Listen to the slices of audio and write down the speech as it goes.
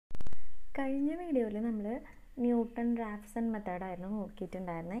കഴിഞ്ഞ വീഡിയോയിൽ നമ്മൾ ന്യൂട്ടൺ റാഫ്സൺ മെത്തേഡായിരുന്നു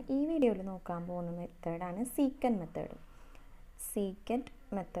നോക്കിയിട്ടുണ്ടായിരുന്നത്. ഈ വീഡിയോയിൽ നോക്കാൻ പോകുന്ന മെത്തേഡാണ് സീക്കൻറ്റ് മെത്തേഡ്. സീക്കൻറ്റ്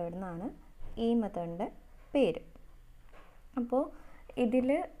മെത്തേഡ് എന്നാണ് ഈ മെത്തേഡിൻ്റെ പേര്. അപ്പോൾ ഇതിൽ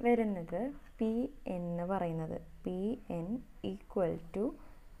വരുന്നത് പി എന്ന് പറയുന്നത് P N equal to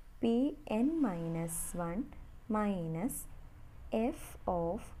P N minus 1 minus F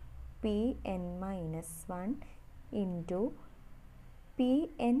of P N minus 1 into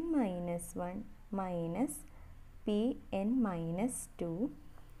Pn minus 1 minus Pn minus 2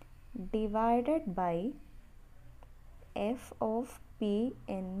 divided by f of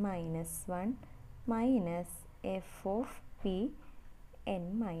Pn minus 1 minus f of Pn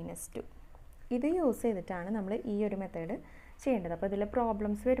minus 2. ഇത് use ചെയ്തിട്ടാണ് നമ്മൾ ഈ ഒരു method ചെയ്യേണ്ടത്. അപ്പോൾ ഇതിൽ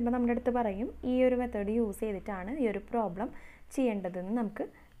problems വരുമ്പോൾ നമ്മുടെ അടുത്ത് പറയും ഈ ഒരു മെത്തേഡ് യൂസ് ചെയ്തിട്ടാണ് ഈ ഒരു പ്രോബ്ലം ചെയ്യേണ്ടതെന്ന് നമുക്ക്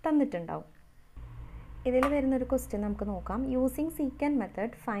തന്നിട്ടുണ്ടാവും. ഇതിൽ വരുന്നൊരു ക്വസ്റ്റ്യൻ നമുക്ക് നോക്കാം. Using സീക്കൻറ്റ്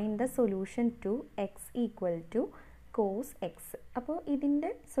method find the solution to X equal to cos X. അപ്പോൾ ഇതിൻ്റെ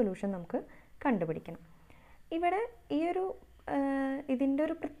സൊല്യൂഷൻ നമുക്ക് കണ്ടുപിടിക്കണം. ഇവിടെ ഈ ഒരു ഇതിൻ്റെ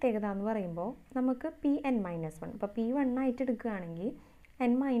ഒരു പ്രത്യേകത എന്ന് പറയുമ്പോൾ നമുക്ക് പി എൻ മൈനസ് 1, ഇപ്പോൾ പി 1 ആയിട്ട് എടുക്കുകയാണെങ്കിൽ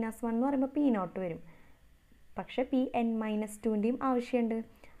എൻ മൈനസ് 1 എന്ന് പറയുമ്പോൾ പി നോട്ട് വരും. പക്ഷേ പി എൻ മൈനസ് 2ൻ്റെയും ആവശ്യമുണ്ട്.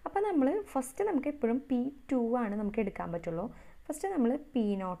 അപ്പോൾ നമ്മൾ ഫസ്റ്റ് നമുക്ക് എപ്പോഴും പി 2 ആണ് നമുക്ക് എടുക്കാൻ പറ്റുള്ളൂ. ഫസ്റ്റ് നമ്മൾ പി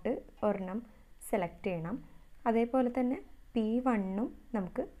നോട്ട് ഒരെണ്ണം സെലക്ട് ചെയ്യണം. അതേപോലെ തന്നെ പി 1ഉം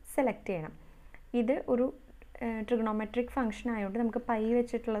നമുക്ക് സെലക്ട് ചെയ്യണം. ഇത് ഒരു ട്രിഗണോമെട്രിക് ഫംഗ്ഷൻ ആയതുകൊണ്ട് നമുക്ക് പൈ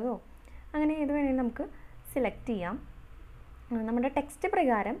വെച്ചിട്ടുള്ളതോ അങ്ങനെ ഏത് വേണമെങ്കിലും നമുക്ക് സെലക്ട് ചെയ്യാം. നമ്മുടെ ടെക്സ്റ്റ്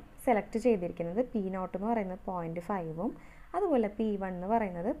പ്രകാരം സെലക്ട് ചെയ്തിരിക്കുന്നത് പി നോട്ട് എന്ന് പറയുന്നത് 0.5ഉം അതുപോലെ പി 1 എന്ന്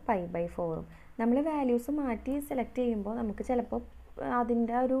പറയുന്നത് π/4ഉം. നമ്മൾ വാല്യൂസ് മാറ്റി സെലക്ട് ചെയ്യുമ്പോൾ നമുക്ക് ചിലപ്പോൾ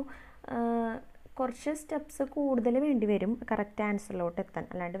അതിൻ്റെ ഒരു കുറച്ച് സ്റ്റെപ്സ് കൂടുതൽ വേണ്ടി വരും കറക്റ്റ് ആൻസറിലോട്ട് എത്താൻ,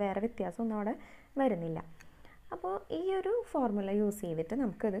 അല്ലാണ്ട് വേറെ വ്യത്യാസമൊന്നും അവിടെ വരുന്നില്ല. അപ്പോൾ ഈ ഒരു ഫോർമുല യൂസ് ചെയ്തിട്ട്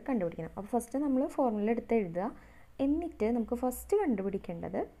നമുക്കിത് കണ്ടുപിടിക്കണം. അപ്പോൾ ഫസ്റ്റ് നമ്മൾ ഫോർമുല എടുത്ത് എഴുതുക. എന്നിട്ട് നമുക്ക് ഫസ്റ്റ്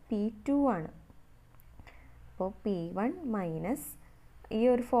കണ്ടുപിടിക്കേണ്ടത് P2 ആണ്. അപ്പോൾ P1 മൈനസ് ഈ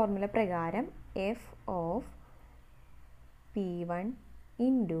ഒരു ഫോർമുല പ്രകാരം F of P1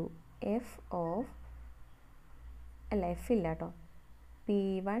 into F of അല്ല എഫ് ഇല്ല കേട്ടോ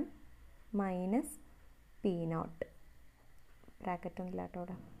P1 minus P not, bracket ഒന്നുമില്ല കേട്ടോ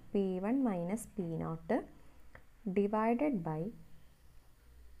അവിടെ, P1 minus P not divided by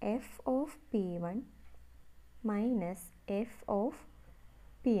F of P1 minus F of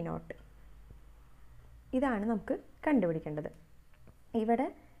P not. ഇതാണ് നമുക്ക് കണ്ടുപിടിക്കേണ്ടത്. ഇവിടെ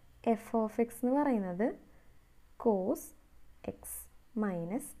എഫ് ഓഫ് എക്സ് എന്ന് പറയുന്നത് കോസ് എക്സ്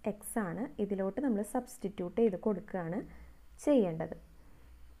മൈനസ് എക്സ് ആണ്. ഇതിലോട്ട് നമ്മൾ സബ്സ്റ്റിറ്റ്യൂട്ട് ചെയ്ത് കൊടുക്കുകയാണ് ചെയ്യേണ്ടത്.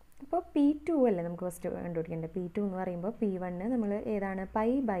 അപ്പോൾ P2 അല്ലേ നമുക്ക് ഫസ്റ്റ് കണ്ടുപിടിക്കേണ്ടത്. P2 എന്ന് പറയുമ്പോൾ P1 നമ്മൾ ഏതാണ്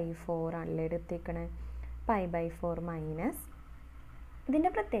π/4 ആണല്ലേ എടുത്തേക്കണേ. π/4 മൈനസ് ഇതിൻ്റെ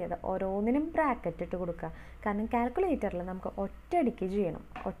പ്രത്യേകത ഓരോന്നിനും ബ്രാക്കറ്റ് ഇട്ട് കൊടുക്കുക. കാരണം കാൽക്കുലേറ്ററിൽ നമുക്ക് ഒറ്റയടിക്ക് ചെയ്യണം.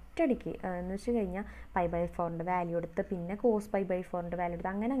 ഒറ്റയടിക്ക് എന്ന് വെച്ച് കഴിഞ്ഞാൽ π/4ൻ്റെ വാല്യൂ എടുത്ത് പിന്നെ കോസ് π/4ൻ്റെ വാല്യൂ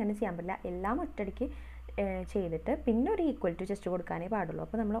എടുത്ത് അങ്ങനെ ചെയ്യാൻ പറ്റില്ല. എല്ലാം ഒറ്റയടിക്ക് ചെയ്തിട്ട് പിന്നെ ഒരു ഈക്വൽ ടു ജസ്റ്റ് കൊടുക്കാനേ പാടുള്ളൂ.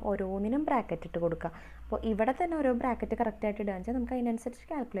 അപ്പോൾ നമ്മൾ ഓരോന്നിനും ബ്രാക്കറ്റ് ഇട്ട് കൊടുക്കുക. അപ്പോൾ ഇവിടെ തന്നെ ഓരോ ബ്രാക്കറ്റ് കറക്റ്റായിട്ട് ഇടുക വെച്ചാൽ നമുക്ക് അതിനനുസരിച്ച്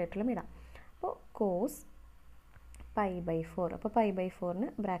കാൽക്കുലേറ്ററിലും ഇടാം. അപ്പോൾ കോസ് π/4, അപ്പോൾ π/4ന്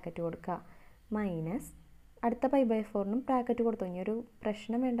ബ്രാക്കറ്റ് കൊടുക്കുക മൈനസ് അടുത്ത π/4നും ബ്രാക്കറ്റ് കൊടുത്തു. ഇനി ഒരു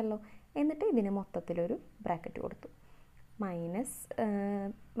പ്രശ്നം വേണ്ടല്ലോ. എന്നിട്ട് ഇതിന് മൊത്തത്തിലൊരു ബ്രാക്കറ്റ് കൊടുത്തു. മൈനസ്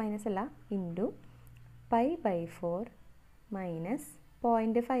അല്ല ഇൻറ്റു π/4 മൈനസ്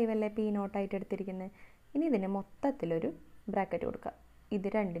 0.5 അല്ലേ പി നോട്ടായിട്ട് എടുത്തിരിക്കുന്നത്. ഇനി ഇതിന് മൊത്തത്തിലൊരു ബ്രാക്കറ്റ് കൊടുക്കുക. ഇത്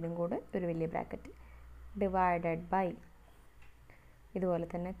രണ്ടിനും കൂടെ ഒരു വലിയ ബ്രാക്കറ്റ് ഡിവൈഡഡ് ബൈ ഇതുപോലെ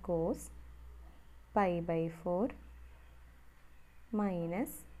തന്നെ കോസ് π/4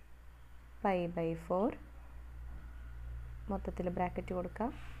 മൈനസ് π/4 മൊത്തത്തിൽ ബ്രാക്കറ്റ് കൊടുക്കുക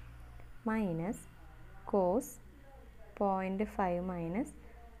മൈനസ് കോസ് 0.5 മൈനസ്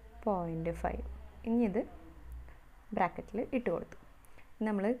 0.5. ഇനി ഇത് ബ്രാക്കറ്റിൽ ഇട്ട് കൊടുത്തു.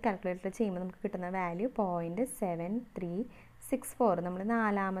 നമ്മൾ കാൽക്കുലേറ്റർ ചെയ്യുമ്പോൾ നമുക്ക് കിട്ടുന്ന വാല്യൂ 0.7364. നമ്മൾ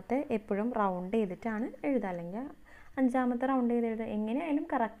നാലാമത്തെ എപ്പോഴും റൗണ്ട് ചെയ്തിട്ടാണ് എഴുതുക, അല്ലെങ്കിൽ അഞ്ചാമത്തെ റൗണ്ട് ചെയ്ത് എഴുതുക. എങ്ങനെയായാലും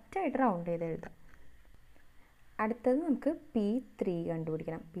കറക്റ്റായിട്ട് റൗണ്ട് ചെയ്ത് എഴുതാം. അടുത്തത് നമുക്ക് P3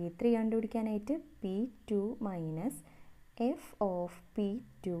 കണ്ടുപിടിക്കണം. P3 കണ്ടുപിടിക്കാനായിട്ട് P2 minus F of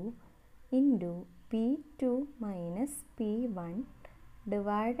P2 into P2 minus P1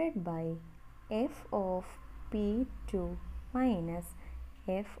 divided by F of P2 minus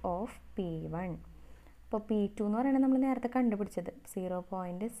F of P1. അപ്പോൾ P2 എന്ന് പറയുന്നത് നമ്മൾ നേരത്തെ കണ്ടുപിടിച്ചത്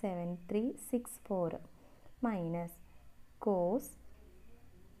 0.7364 മൈനസ് കോസ്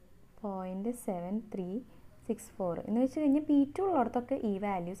 0.7364 എന്ന് വെച്ച് കഴിഞ്ഞാൽ P2 ഉള്ളിടത്തൊക്കെ ഈ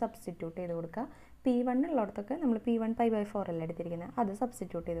വാല്യൂ സബ്സ്റ്റിറ്റ്യൂട്ട് ചെയ്ത് കൊടുക്കുക. P1 ഉള്ളിടത്തൊക്കെ നമ്മൾ P1 π/4 അല്ല എടുത്തിരിക്കുന്നത്, അത്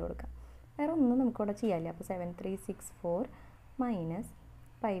സബ്സ്റ്റിറ്റ്യൂട്ട് ചെയ്ത് കൊടുക്കുക. വേറെ ഒന്നും നമുക്കിവിടെ ചെയ്യാനില്ല. അപ്പോൾ 7364 മൈനസ്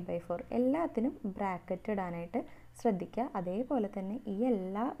π/4 എല്ലാത്തിനും ബ്രാക്കറ്റ് ഇടാനായിട്ട് ശ്രദ്ധിക്കുക. അതേപോലെ തന്നെ ഈ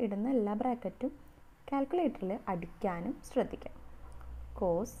ഇടുന്ന എല്ലാ ബ്രാക്കറ്റും കാൽക്കുലേറ്ററിൽ അടിക്കാനും ശ്രദ്ധിക്കുക.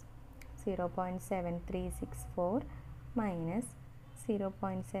 Cos 0.7364 minus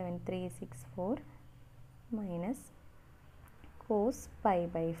 0.7364 minus cos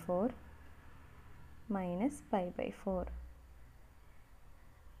π/4 minus π/4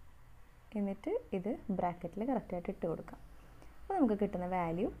 എന്നിട്ട് ഇത് ബ്രാക്കറ്റിൽ കറക്റ്റായിട്ട് ഇട്ട് കൊടുക്കാം. അപ്പോൾ നമുക്ക് കിട്ടുന്ന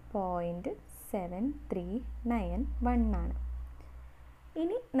വാല്യൂ 0.7391 ആണ്.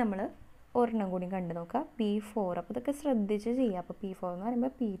 ഇനി നമ്മൾ ഒരെണ്ണം കൂടി കണ്ടു നോക്കാം, P4. അപ്പോൾ ഇതൊക്കെ ശ്രദ്ധിച്ച് ചെയ്യുക. അപ്പോൾ P4 എന്ന്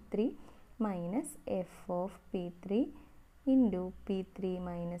പറയുമ്പോൾ P3 minus F of P3 into P3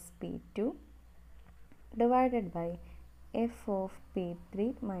 minus P2 divided by F of P3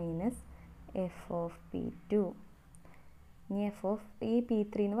 minus F of P2. ഇനി ഈ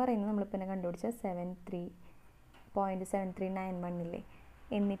P3 എന്ന് പറയുന്നത് നമ്മളിപ്പോൾ തന്നെ കണ്ടുപിടിച്ച 0.7391 ഇല്ലേ,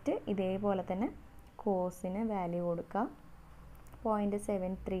 എന്നിട്ട് ഇതേപോലെ തന്നെ കോസിന് വാല്യൂ കൊടുക്കുക.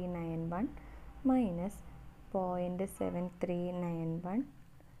 0.7391 മൈനസ്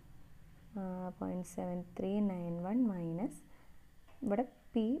 0.7391 മൈനസ് ഇവിടെ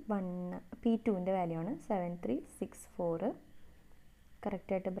P2ൻ്റെ വാല്യൂ ആണ് 7364.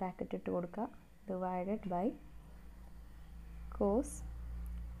 കറക്റ്റായിട്ട് ബ്രാക്കറ്റ് ഇട്ട് കൊടുക്കുക. Divided by cos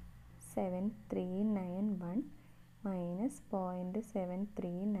 7391 minus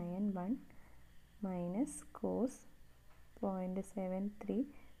 0.7391 minus cos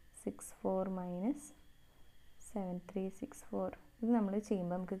 0.7364 minus 7364. ഇത് നമ്മൾ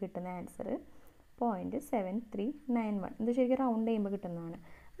ചെയ്യുമ്പോൾ നമുക്ക് കിട്ടുന്ന ആൻസർ 0.7391. ഇത് ശരിക്കും റൗണ്ട് ചെയ്യുമ്പോൾ കിട്ടുന്നതാണ്.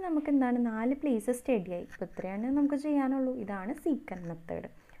 നമുക്ക് എന്താണ് 4 പ്ലേസ് സ്റ്റഡി ആയി. ഇപ്പോൾ ഇത്രയാണ് നമുക്ക് ചെയ്യാനുള്ളൂ. ഇതാണ് സീക്കൻഡ് മെത്തേഡ്.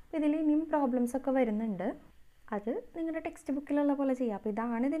 അപ്പോൾ ഇതിൽ ഇനിയും പ്രോബ്ലംസ് ഒക്കെ വരുന്നുണ്ട്. അത് നിങ്ങളുടെ ടെക്സ്റ്റ് ബുക്കിലുള്ള പോലെ ചെയ്യാം. അപ്പോൾ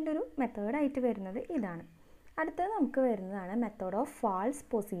ഇതാണ് ഇതിൻ്റെ ഒരു മെത്തേഡായിട്ട് വരുന്നത്. ഇതാണ് അടുത്തത് നമുക്ക് വരുന്നതാണ് മെത്തേഡ് ഓഫ് ഫാൾസ്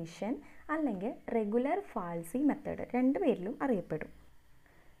പൊസിഷൻ അല്ലെങ്കിൽ റെഗുലർ ഫാൾസി മെത്തേഡ്. 2 പേരിലും അറിയപ്പെടും.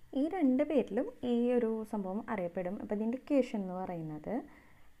 ഈ 2 പേരിലും ഈ ഒരു സംഭവം അറിയപ്പെടും. അപ്പോൾ ഇതിൻ്റെ ഇക്വേഷൻ എന്ന് പറയുന്നത്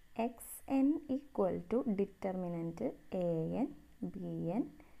xn equal to determinant an bn,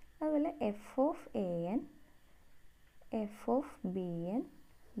 അതുപോലെ F of an F of bn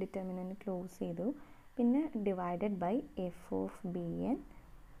determinant close ചെയ്തു, പിന്നെ divided by F of bn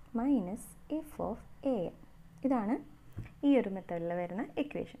minus F of an. ഇതാണ് ഈ ഒരു മെത്തേഡിൽ വരുന്ന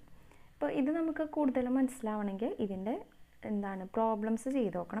ഇക്വേഷൻ. അപ്പോൾ ഇത് നമുക്ക് കൂടുതൽ മനസ്സിലാവണമെങ്കിൽ ഇതിൻ്റെ പ്രോബ്ലംസ്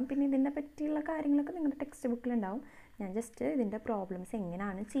ചെയ്ത് നോക്കണം. പിന്നെ ഇതിനെ പറ്റിയുള്ള കാര്യങ്ങളൊക്കെ നിങ്ങളുടെ ടെക്സ്റ്റ് ബുക്കിലുണ്ടാവും. ഞാൻ ജസ്റ്റ് ഇതിൻ്റെ പ്രോബ്ലംസ്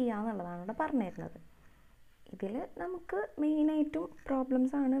എങ്ങനെയാണ് ചെയ്യാന്നുള്ളതാണ് ഇവിടെ പറഞ്ഞു തരുന്നത്. ഇതിൽ നമുക്ക് മെയിനായിട്ടും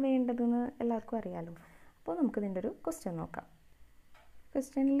പ്രോബ്ലംസ് ആണ് വേണ്ടതെന്ന് എല്ലാവർക്കും അറിയാമല്ലോ. അപ്പോൾ നമുക്കിതിൻ്റെ ഒരു ക്വസ്റ്റ്യൻ നോക്കാം.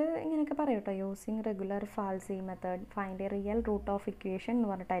 ക്വസ്റ്റ്യനിൽ ഇങ്ങനെയൊക്കെ പറയും കേട്ടോ, using regular ഫാൾസി method find A real root of equation എന്ന്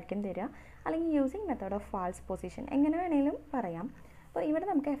പറഞ്ഞിട്ടായിരിക്കും തരിക, അല്ലെങ്കിൽ using method of false position, എങ്ങനെ വേണമെങ്കിലും പറയാം. അപ്പോൾ ഇവിടെ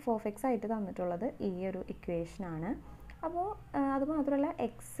നമുക്ക് എഫ് ഓഫ് എക്സ് ആയിട്ട് തന്നിട്ടുള്ളത് ഈ ഒരു ഇക്വേഷനാണ്. അപ്പോൾ അതുമാത്രമല്ല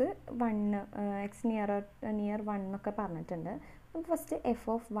എക്സ് 1 എക്സ് നിയർ 1 എന്നൊക്കെ പറഞ്ഞിട്ടുണ്ട്. നമുക്ക് ഫസ്റ്റ് എഫ്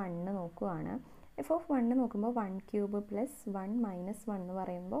ഓഫ് 1 നോക്കുകയാണ്. എഫ് ഓഫ് 1 നോക്കുമ്പോൾ 1³ പ്ലസ് 1 മൈനസ് 1 എന്ന്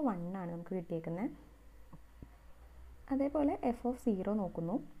പറയുമ്പോൾ 1 ആണ് നമുക്ക് കിട്ടിയേക്കുന്നത്. അതേപോലെ എഫ് ഓഫ് 0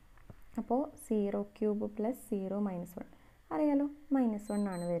 നോക്കുന്നു. അപ്പോൾ 0³ പ്ലസ് 0 മൈനസ് 1 അറിയാലോ, -1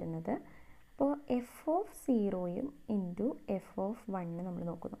 ആണ് വരുന്നത്. അപ്പോൾ F of 0യും into F of 1 നമ്മൾ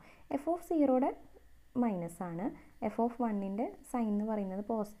നോക്കുന്നു. F of 0യുടെ മൈനസാണ്, F of 1ൻ്റെ sign എന്ന് പറയുന്നത്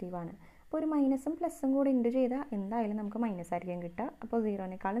പോസിറ്റീവാണ്. അപ്പോൾ ഒരു മൈനസും പ്ലസും കൂടി ഇൻറ്റു ചെയ്താൽ എന്തായാലും നമുക്ക് മൈനസ് ആയിരിക്കും കിട്ടുക. അപ്പോൾ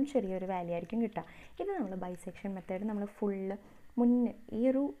 0നേക്കാളും ചെറിയൊരു വാല്യൂ ആയിരിക്കും കിട്ടുക. ഇത് നമ്മൾ ബൈസെക്ഷൻ മെത്തേഡ് നമ്മൾ ഫുള്ള് മുന്നേ ഈ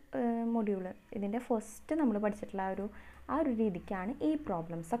ഒരു മൊഡ്യൂള് ഇതിൻ്റെ ഫസ്റ്റ് നമ്മൾ പഠിച്ചിട്ടുള്ള ആ ഒരു രീതിക്കാണ് ഈ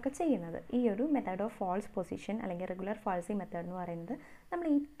പ്രോബ്ലംസ് ഒക്കെ ചെയ്യുന്നത്. ഈ ഒരു മെത്തേഡ് ഓഫ് ഫാൾസ് പൊസിഷൻ അല്ലെങ്കിൽ റെഗുലർ ഫാൾസി മെത്തേഡ് എന്ന് പറയുന്നത് നമ്മൾ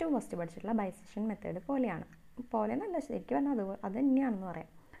ഏറ്റവും ഫസ്റ്റ് പഠിച്ചിട്ടുള്ള ബൈസെക്ഷൻ മെത്തേഡ് പോലെയാണ്. പോലെ നല്ല ശരിക്കും പറഞ്ഞാൽ അത് തന്നെയാണെന്ന് പറയാം.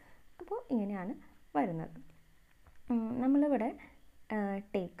 അപ്പോൾ ഇങ്ങനെയാണ് വരുന്നത്. നമ്മളിവിടെ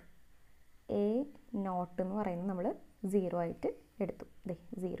ടേക്ക് എ നോട്ട് എന്ന് പറയുന്നത് നമ്മൾ 0 ആയിട്ട് എടുത്തു,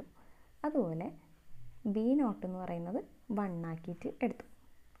 0. അതുപോലെ ബി നോട്ട് എന്ന് പറയുന്നത് 1 ആക്കിയിട്ട് എടുത്തു.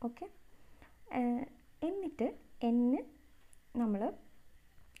 ഓക്കെ, എന്നിട്ട് n നമ്മൾ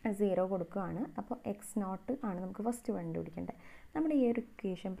 0 കൊടുക്കുകയാണ്. അപ്പോൾ എക്സ് നോട്ട് ആണ് നമുക്ക് ഫസ്റ്റ് കണ്ടുപിടിക്കേണ്ടത്. നമ്മുടെ ഈ ഒരു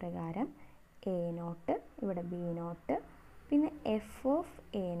ഇക്വേഷൻ പ്രകാരം എ നോട്ട്, ഇവിടെ ബി നോട്ട്, പിന്നെ F of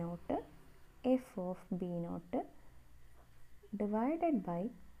A not F of B not divided by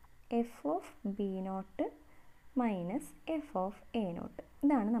F of B nought minus F of A not.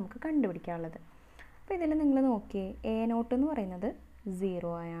 ഇതാണ് നമുക്ക് കണ്ടുപിടിക്കാനുള്ളത്. അപ്പോൾ ഇതിൽ നിങ്ങൾ നോക്കിയേ, എ നോട്ട് എന്ന് പറയുന്നത്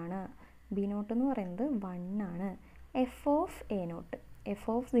 0 ആണ്, ബി നോട്ട് എന്ന് പറയുന്നത് 1 ആണ്. F of A not F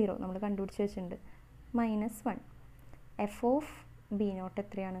of 0 നമ്മൾ കണ്ടുപിടിച്ച് വെച്ചിട്ടുണ്ട്, -1. എഫ് ഓഫ് ബി നോട്ട്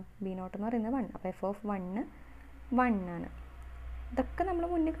എത്രയാണ്? ബി നോട്ട് എന്ന് പറയുന്നത് 1. അപ്പോൾ എഫ് ഓഫ് 1 1 ആണ്. ഇതൊക്കെ നമ്മൾ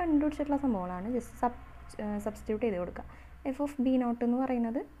മുന്നേ കണ്ടുപിടിച്ചിട്ടുള്ള സംഭവങ്ങളാണ്. ജസ്റ്റ് സബ്സ്റ്റിറ്റ്യൂട്ട് ചെയ്ത് കൊടുക്കുക. എഫ് ഓഫ് ബി നോട്ട് എന്ന്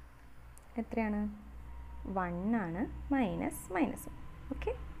പറയുന്നത് എത്രയാണ്? 1 ആണ്, മൈനസ് മൈനസ്.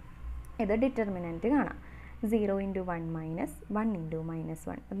 ഓക്കെ, ഇത് ഡിറ്റർമിനൻറ്റ് കാണാം. 0 × 1 മൈനസ് 1 ×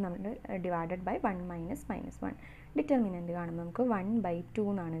 -1 അത് നമ്മൾ ഡിവൈഡഡ് ബൈ 1 മൈനസ് -1. ഡിറ്റർമിനൻറ്റ് കാണുമ്പോൾ നമുക്ക് 1/2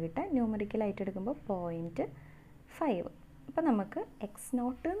 എന്നാണ് കിട്ടുക. ന്യൂമറിക്കലായിട്ട് എടുക്കുമ്പോൾ 0.5. അപ്പോൾ നമുക്ക്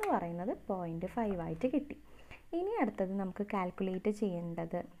x0 എന്ന് പറയുന്നത് 0.5 ആയിട്ട് കിട്ടി. ഇനി അടുത്തത് നമുക്ക് കാൽക്കുലേറ്റ്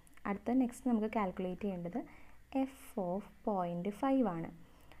ചെയ്യേണ്ടത്, നെക്സ്റ്റ് നമുക്ക് കാൽക്കുലേറ്റ് ചെയ്യേണ്ടത് എഫ് ഓഫ് 0.5 ആണ്.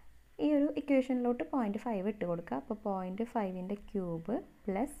 ഈ ഒരു ഇക്വേഷനിലോട്ട് 0.5 ഇട്ട് കൊടുക്കുക. അപ്പോൾ 0.5ൻ്റെ ക്യൂബ്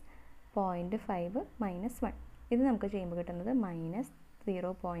പ്ലസ് 0.5 മൈനസ് 1 ഇത് നമുക്ക് ചെയ്യുമ്പോൾ കിട്ടുന്നത്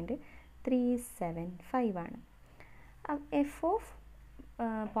 -0.375 ആണ്. എഫ് ഓഫ്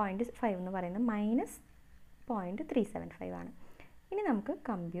 0.5 എന്ന് പറയുന്നത് -0.375 ആണ്. ഇനി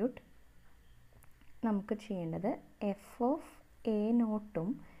നമുക്ക് ചെയ്യേണ്ടത് F of A നോട്ടും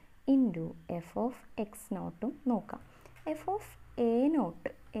into F of X നോട്ടും നോക്കാം. എഫ് ഓഫ് എ നോട്ട്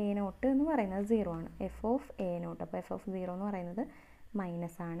എന്ന് പറയുന്നത് 0 ആണ്. എഫ് ഓഫ് എ നോട്ട്, അപ്പോൾ എഫ് ഓഫ് 0 എന്ന് പറയുന്നത്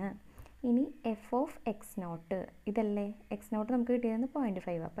മൈനസ് ആണ്. ഇനി എഫ് ഓഫ് എക്സ് നോട്ട്, ഇതല്ലേ എക്സ് നോട്ട് നമുക്ക് കിട്ടിയത്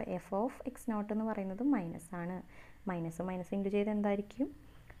 0.5. അപ്പോൾ എഫ് ഓഫ് എക്സ് നോട്ട് എന്ന് പറയുന്നത് മൈനസ് ആണ്. മൈനസ് ഇൻറ്റു ചെയ്ത് എന്തായിരിക്കും?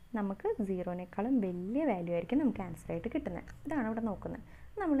 നമുക്ക് 0നേക്കാളും വലിയ വാല്യൂ ആയിരിക്കും നമുക്ക് ആൻസറായിട്ട് കിട്ടുന്നത്. ഇതാണ് ഇവിടെ നോക്കുന്നത്.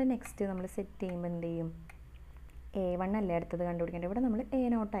 നമ്മൾ സെറ്റ് ചെയ്യുമ്പോൾ എന്ത് ചെയ്യും? A1 അല്ലേ അടുത്തത് കണ്ടുപിടിക്കേണ്ടത്. ഇവിടെ നമ്മൾ എ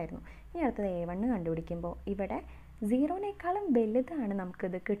നോട്ടായിരുന്നു. ഇനി അടുത്തത് A1 കണ്ടുപിടിക്കുമ്പോൾ ഇവിടെ 0നേക്കാളും വലുതാണ്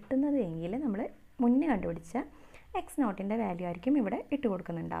നമുക്കിത് കിട്ടുന്നത് എങ്കിൽ നമ്മൾ മുന്നേ കണ്ടുപിടിച്ച എക്സ് നോട്ടിൻ്റെ വാല്യൂ ആയിരിക്കും ഇവിടെ ഇട്ട്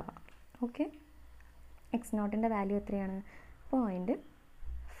കൊടുക്കുന്നുണ്ടാവുക. ഓക്കെ, എക്സ് നോട്ടിൻ്റെ വാല്യൂ എത്രയാണ്?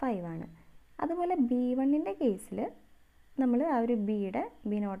 0.5 ആണ്. അതുപോലെ B1ൻ്റെ കേസിൽ നമ്മൾ ആ ഒരു ബി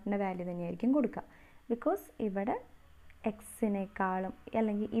നോട്ടിൻ്റെ വാല്യൂ തന്നെയായിരിക്കും കൊടുക്കുക. ബിക്കോസ് ഇവിടെ എക്സിനേക്കാളും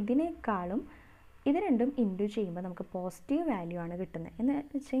അല്ലെങ്കിൽ ഇതിനേക്കാളും ഇത് രണ്ടും ഇൻറ്റു ചെയ്യുമ്പോൾ നമുക്ക് പോസിറ്റീവ് വാല്യൂ ആണ് കിട്ടുന്നത്. എന്ന്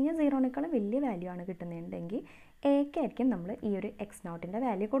വെച്ച് കഴിഞ്ഞാൽ 0നേക്കാളും വലിയ വാല്യൂ ആണ് കിട്ടുന്നതെങ്കിൽ എക്കായിരിക്കും നമ്മൾ ഈ ഒരു എക്സ് നോട്ടിൻ്റെ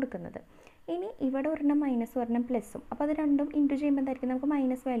വാല്യൂ കൊടുക്കുന്നത്. ഇനി ഇവിടെ ഒരെണ്ണം മൈനസ് ഒരെണ്ണം പ്ലസും, അപ്പോൾ അത് രണ്ടും ഇൻറ്റു ചെയ്യുമ്പോൾ എന്തായിരിക്കും? നമുക്ക്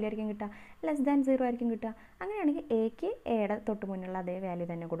മൈനസ് വാല്യൂ ആയിരിക്കും കിട്ടുക, <0 ആയിരിക്കും കിട്ടുക. അങ്ങനെയാണെങ്കിൽ എക്ക് എയുടെ തൊട്ട് മുന്നുള്ള അതേ വാല്യൂ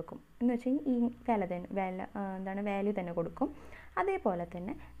തന്നെ കൊടുക്കും. എന്ന് വെച്ച് കഴിഞ്ഞാൽ ഈ വാല്യൂ തന്നെ കൊടുക്കും. അതേപോലെ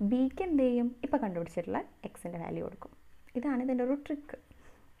തന്നെ ബിക്ക് എന്ത് ചെയ്യും? ഇപ്പോൾ കണ്ടുപിടിച്ചിട്ടുള്ള എക്സിൻ്റെ വാല്യൂ കൊടുക്കും. ഇതാണ് ഇതിൻ്റെ ഒരു ട്രിക്ക്.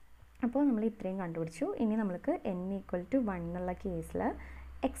 അപ്പോൾ നമ്മൾ ഇത്രയും കണ്ടുപിടിച്ചു. ഇനി നമ്മൾക്ക് n=1 എന്നുള്ള കേസിൽ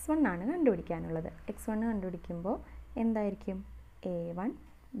x1 ആണ് കണ്ടുപിടിക്കാനുള്ളത്. x1 കണ്ടുപിടിക്കുമ്പോൾ എന്തായിരിക്കും? A1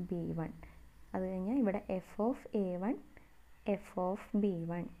 B1. അത് കഴിഞ്ഞാൽ ഇവിടെ F of A1 F of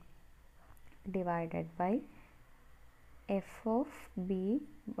B1 divided by F of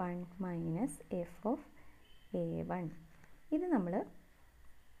B1 minus F of A1. ഇത് നമ്മൾ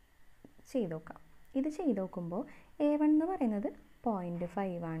ചെയ്ത് നോക്കാം. ഇത് ചെയ്ത് നോക്കുമ്പോൾ A1 എന്ന് പറയുന്നത്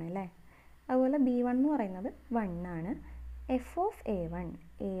 0.5 ആണ് അല്ലേ. അതുപോലെ B1 എന്ന് പറയുന്നത് 1 ആണ്. എഫ് ഓഫ് A1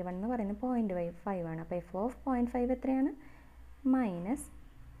 എന്ന് പറയുന്നത് 0.5 ആണ്. അപ്പോൾ എഫ് ഓഫ് 0.5 എത്രയാണ്?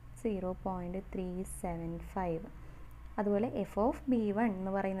 -0.375. അതുപോലെ എഫ് ഓഫ് B1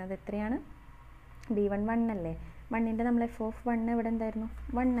 എന്ന് പറയുന്നത് എത്രയാണ്? B1 1 അല്ലേ. 1ൻ്റെ നമ്മൾ എഫ് ഓഫ് 1 ഇവിടെ എന്തായിരുന്നു?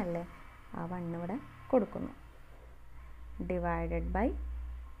 1 അല്ലേ. ആ 1 ഇവിടെ കൊടുക്കുന്നു. Divided by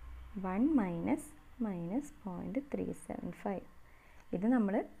 1 minus -0.375. ഇത്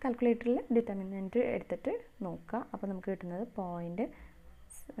നമ്മൾ കാൽക്കുലേറ്ററിൽ ഡിറ്റർമിനൻറ്റ് എടുത്തിട്ട് നോക്കുക. അപ്പോൾ നമുക്ക് കിട്ടുന്നത്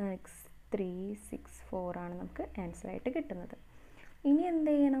 0.6364 ആണ് നമുക്ക് ആൻസറായിട്ട് കിട്ടുന്നത്. ഇനി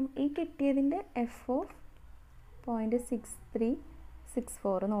എന്ത് ചെയ്യണം? ഈ കിട്ടിയതിൻ്റെ എഫ് ഓഫ്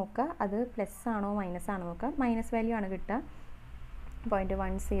 0.6364 നോക്കുക. അത് പ്ലസ് ആണോ മൈനസ് ആണോ നോക്കുക. മൈനസ് വാല്യൂ ആണ് കിട്ടുക.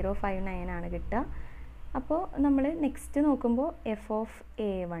 0.1059 ആണ് കിട്ടുക. അപ്പോൾ നമ്മൾ നെക്സ്റ്റ് നോക്കുമ്പോൾ എഫ് ഓഫ്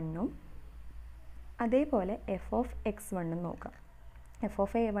A1ഉം അതേപോലെ എഫ് ഓഫ് X1 നോക്കാം. എഫ്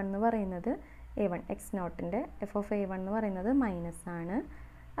ഓഫ് A1 എന്ന് പറയുന്നത് A1 X നോട്ടിൻ്റെ F of A1 എന്ന് പറയുന്നത് മൈനസ് ആണ്.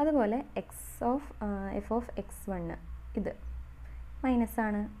 അതുപോലെ എഫ് ഓഫ് X1 ഇത് മൈനസ്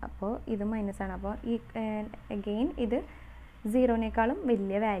ആണ്. അപ്പോൾ ഇത് മൈനസ് ആണ്. അപ്പോൾ ഈ അഗെയിൻ ഇത് 0നേക്കാളും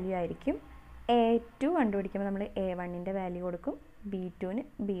വലിയ വാല്യൂ ആയിരിക്കും. A2 കണ്ടുപിടിക്കുമ്പോൾ നമ്മൾ A1ൻ്റെ വാല്യൂ കൊടുക്കും. B2ന്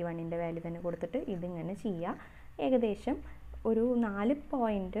B1ൻ്റെ വാല്യൂ തന്നെ കൊടുത്തിട്ട് ഇതിങ്ങനെ ചെയ്യുക. ഏകദേശം ഒരു 4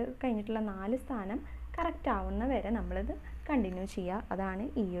 പോയിൻ്റ് കഴിഞ്ഞിട്ടുള്ള 4 സ്ഥാനം കറക്റ്റ് ആവുന്ന വരെ നമ്മളിത് കണ്ടിന്യൂ ചെയ്യുക. അതാണ്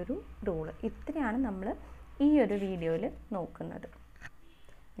ഈ ഒരു റൂള്. ഇത്രയാണ് നമ്മൾ ഈ ഒരു വീഡിയോയിൽ നോക്കുന്നത്.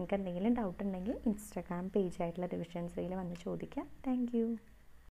 നിങ്ങൾക്ക് എന്തെങ്കിലും ഡൗട്ട് ഉണ്ടെങ്കിൽ ഇൻസ്റ്റാഗ്രാം പേജായിട്ടുള്ള റിവിഷൻ 3 വന്ന് ചോദിക്കുക. താങ്ക്